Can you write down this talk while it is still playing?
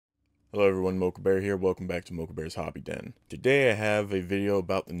Hello everyone, Mocha Bear here. Welcome back to Mocha Bear's Hobby Den. Today I have a video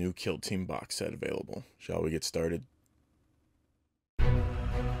about the new Kill Team box set available. Shall we get started?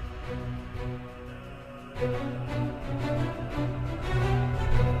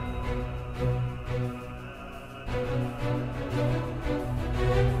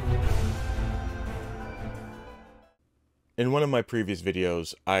 In one of my previous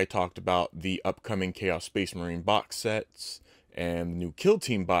videos, I talked about the upcoming Chaos Space Marine box sets and the new Kill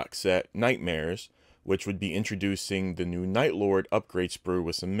Team box set, Nightmares, which would be introducing the new Night Lord upgrade sprue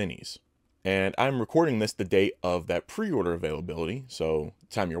with some minis. And I'm recording this the day of that pre-order availability, so the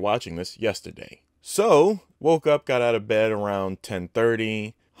time you're watching this, yesterday. So, woke up, got out of bed around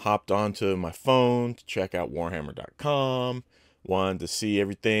 10:30, hopped onto my phone to check out warhammer.com, wanted to see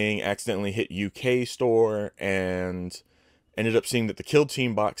everything, accidentally hit UK store, and ended up seeing that the Kill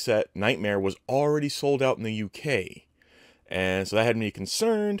Team box set, Nightmare, was already sold out in the UK. And so that had me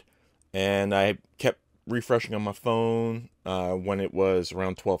concerned, and I kept refreshing on my phone when it was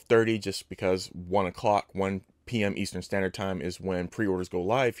around 12:30, just because 1 p.m. Eastern Standard Time is when pre-orders go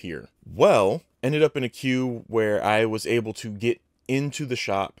live here. Well, ended up in a queue where I was able to get into the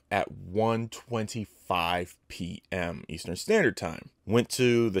shop at 1:25 p.m. Eastern Standard Time. Went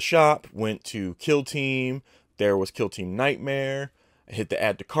to the shop, went to Kill Team. There was Kill Team Nightmare. I hit the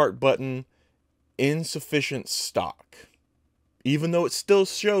add to cart button. Insufficient stock. Even though it still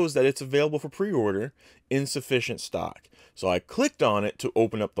shows that it's available for pre-order, insufficient stock. So I clicked on it to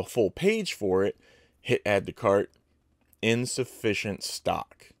open up the full page for it, hit add to cart, insufficient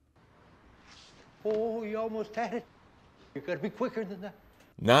stock. Oh, you almost had it. You gotta be quicker than that.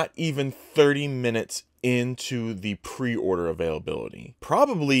 Not even 30 minutes into the pre-order availability.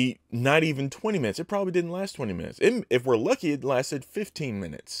 Probably not even 20 minutes. It probably didn't last 20 minutes. If we're lucky, it lasted 15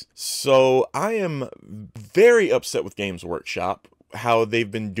 minutes. So I am very upset with Games Workshop, how they've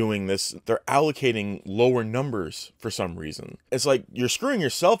been doing this. They're allocating lower numbers for some reason. It's like you're screwing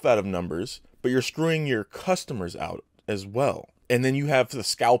yourself out of numbers, but you're screwing your customers out as well. And then you have the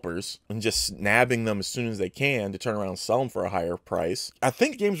scalpers and just nabbing them as soon as they can to turn around and sell them for a higher price. I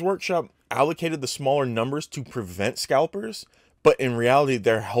think Games Workshop allocated the smaller numbers to prevent scalpers, but in reality,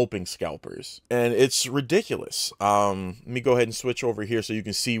 they're helping scalpers. And it's ridiculous. Let me go ahead and switch over here so you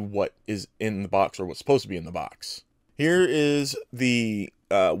can see what is in the box, or what's supposed to be in the box. Here is the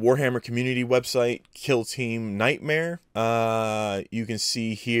Warhammer community website, Kill Team Nightmare. You can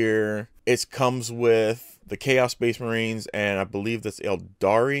see here, it comes with the Chaos Space Marines, and I believe that's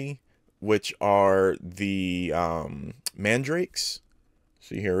Eldari, which are the Mandrakes.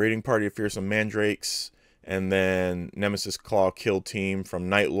 So you hear Raiding Party of Fearsome Mandrakes, and then Nemesis Claw Kill Team from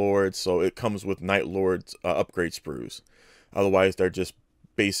Night Lords. So it comes with Night Lords upgrade sprues. Otherwise, they're just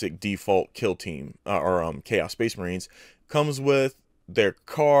basic default Kill Team or Chaos Space Marines. Comes with their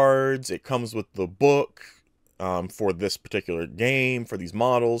cards. It comes with the book for this particular game, for these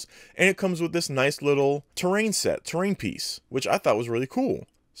models, and it comes with this nice little terrain piece, which I thought was really cool.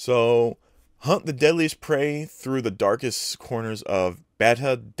 So, hunt the deadliest prey through the darkest corners of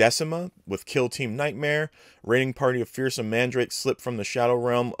Beta Decima with Kill Team Nightmare. Raiding Party of Fearsome Mandrakes slip from the Shadow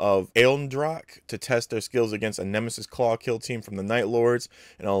Realm of Aelndrak to test their skills against a Nemesis Claw Kill Team from the Night Lords.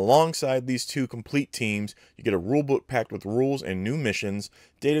 And alongside these two complete teams, you get a rulebook packed with rules and new missions,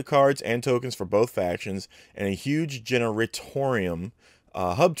 data cards and tokens for both factions, and a huge Generatorium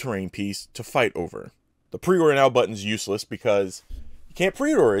hub terrain piece to fight over. The pre-order now button's useless because you can't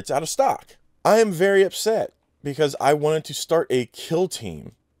pre-order, it's out of stock. I am very upset because I wanted to start a Kill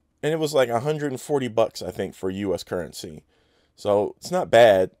Team, and it was like 140 bucks, I think, for US currency. So it's not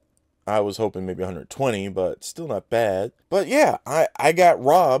bad. I was hoping maybe 120, but still not bad. But yeah, I got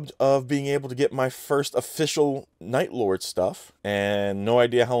robbed of being able to get my first official Night Lord stuff, and no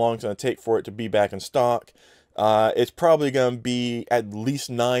idea how long it's going to take for it to be back in stock. It's probably going to be at least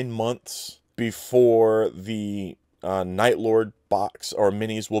 9 months before the Night Lord box or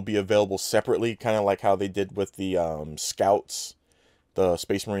minis will be available separately, kind of like how they did with the scouts, the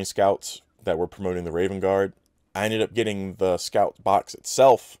Space Marine scouts that were promoting the Raven Guard. I ended up getting the scout box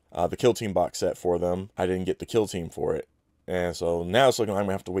itself, the Kill Team box set for them. I didn't get the Kill Team for it, and so now it's looking like I'm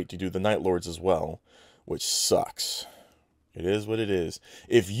gonna have to wait to do the Night Lords as well, which sucks. It is what it is.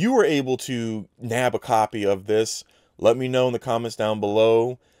 If you were able to nab a copy of this, let me know in the comments down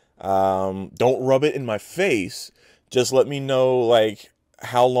below. Don't rub it in my face. Just let me know, like,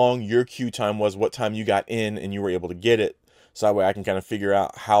 how long your queue time was, what time you got in and you were able to get it. So that way I can kind of figure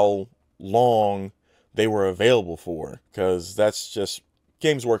out how long they were available for. Because that's just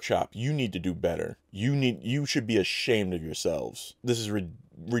Games Workshop. You need to do better. You should be ashamed of yourselves. This is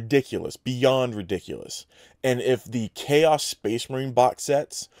ridiculous, beyond ridiculous. And if the Chaos Space Marine box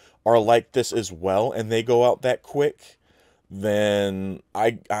sets are like this as well, and they go out that quick, then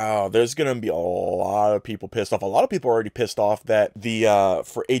there's gonna be a lot of people pissed off. A lot of people are already pissed off that the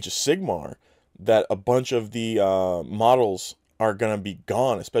for Age of Sigmar, that a bunch of the models are gonna be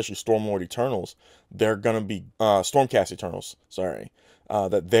gone, especially Stormlord Eternals. They're gonna be Stormcast Eternals, sorry,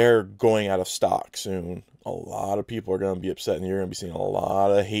 that they're going out of stock soon. A lot of people are gonna be upset, and you're gonna be seeing a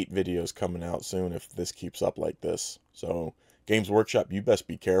lot of hate videos coming out soon if this keeps up like this. So Games Workshop, you best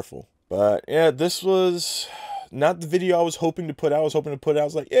be careful. But yeah, this was not the video I was hoping to put out. I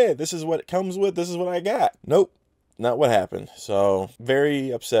was like, yeah, this is what it comes with. This is what I got. Nope, not what happened. So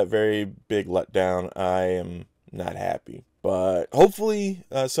very upset, very big letdown. I am not happy. But hopefully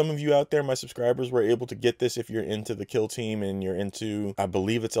some of you out there, my subscribers, were able to get this if you're into the Kill Team and you're into, I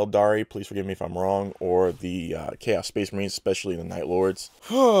believe it's Eldari, please forgive me if I'm wrong, or the Chaos Space Marines, especially the Night Lords.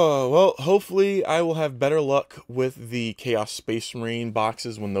 Well, hopefully I will have better luck with the Chaos Space Marine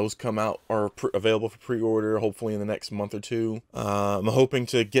boxes when those come out or available for pre-order, hopefully in the next month or two. I'm hoping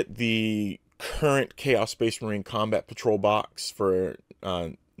to get the current Chaos Space Marine Combat Patrol box for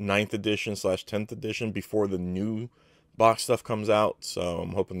 9th edition / 10th edition before the new box stuff comes out, so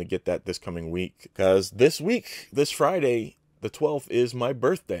I'm hoping to get that this coming week, because this week, this Friday, the 12th, is my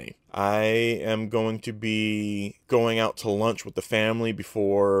birthday. I am going to be going out to lunch with the family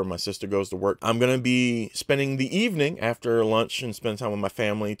before my sister goes to work. I'm going to be spending the evening after lunch and spend time with my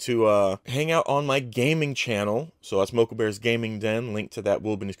family to hang out on my gaming channel. So that's Mocha Bear's Gaming Den. Link to that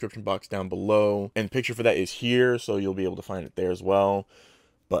will be in the description box down below. And picture for that is here, so you'll be able to find it there as well.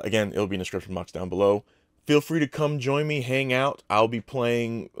 But again, it'll be in the description box down below. Feel free to come join me, hang out. I'll be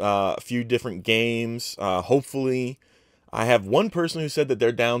playing a few different games. Hopefully, I have one person who said that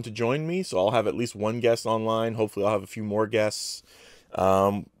they're down to join me, so I'll have at least one guest online. Hopefully, I'll have a few more guests.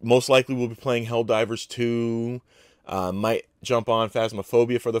 Most likely, we'll be playing Helldivers 2. Might jump on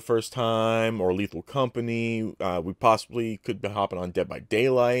Phasmophobia for the first time, or Lethal Company. We possibly could be hopping on Dead by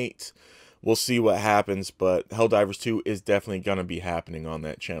Daylight. We'll see what happens, but Helldivers 2 is definitely going to be happening on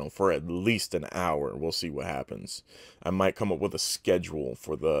that channel for at least an hour. We'll see what happens. I might come up with a schedule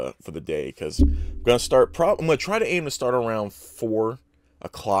for the day, because I'm going to try to aim to start around 4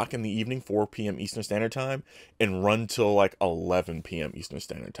 o'clock in the evening, 4 p.m. Eastern Standard Time, and run till like 11 p.m. Eastern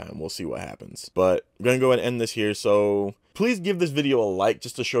Standard Time. We'll see what happens. But I'm going to go ahead and end this here, so please give this video a like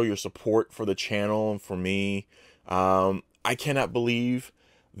just to show your support for the channel and for me. I cannot believe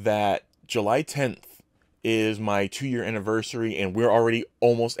that July 10th is my 2-year anniversary, and we're already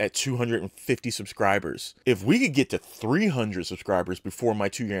almost at 250 subscribers. If we could get to 300 subscribers before my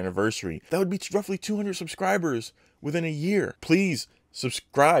 2-year anniversary, that would be roughly 200 subscribers within a year. Please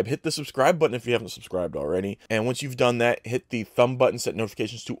subscribe. Hit the subscribe button if you haven't subscribed already. And once you've done that, hit the thumb button, set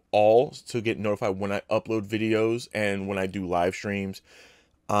notifications to all to get notified when I upload videos and when I do live streams.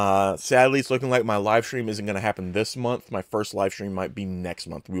 Sadly, it's looking like my live stream isn't going to happen this month. My first live stream might be next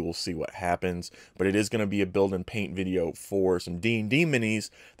month. We will see what happens, but it is going to be a build and paint video for some D&D minis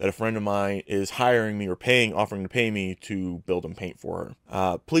that a friend of mine is hiring me or offering to pay me to build and paint for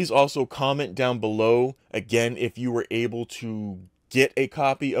her. Please also comment down below, again, if you were able to get a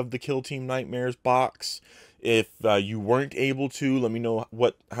copy of the Kill Team Nightmares box. If you weren't able to, let me know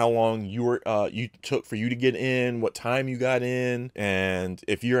how long you took for you to get in, what time you got in, and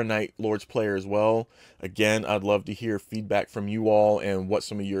if you're a Night Lords player as well. Again, I'd love to hear feedback from you all and what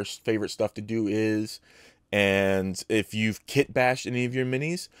some of your favorite stuff to do is. And if you've kit bashed any of your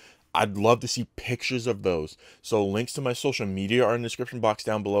minis, I'd love to see pictures of those. So links to my social media are in the description box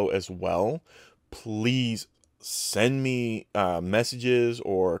down below as well. Please send me messages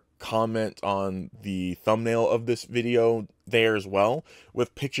or comment on the thumbnail of this video there as well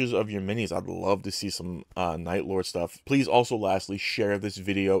with pictures of your minis. I'd love to see some Night Lord stuff. Please also lastly share this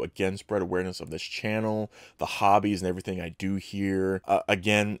video, again, spread awareness of this channel, the hobbies and everything I do here.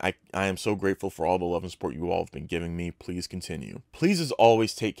 Again, I am so grateful for all the love and support you all have been giving me. Please continue. Please, as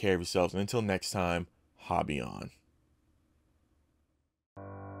always, take care of yourselves, and until next time, hobby on.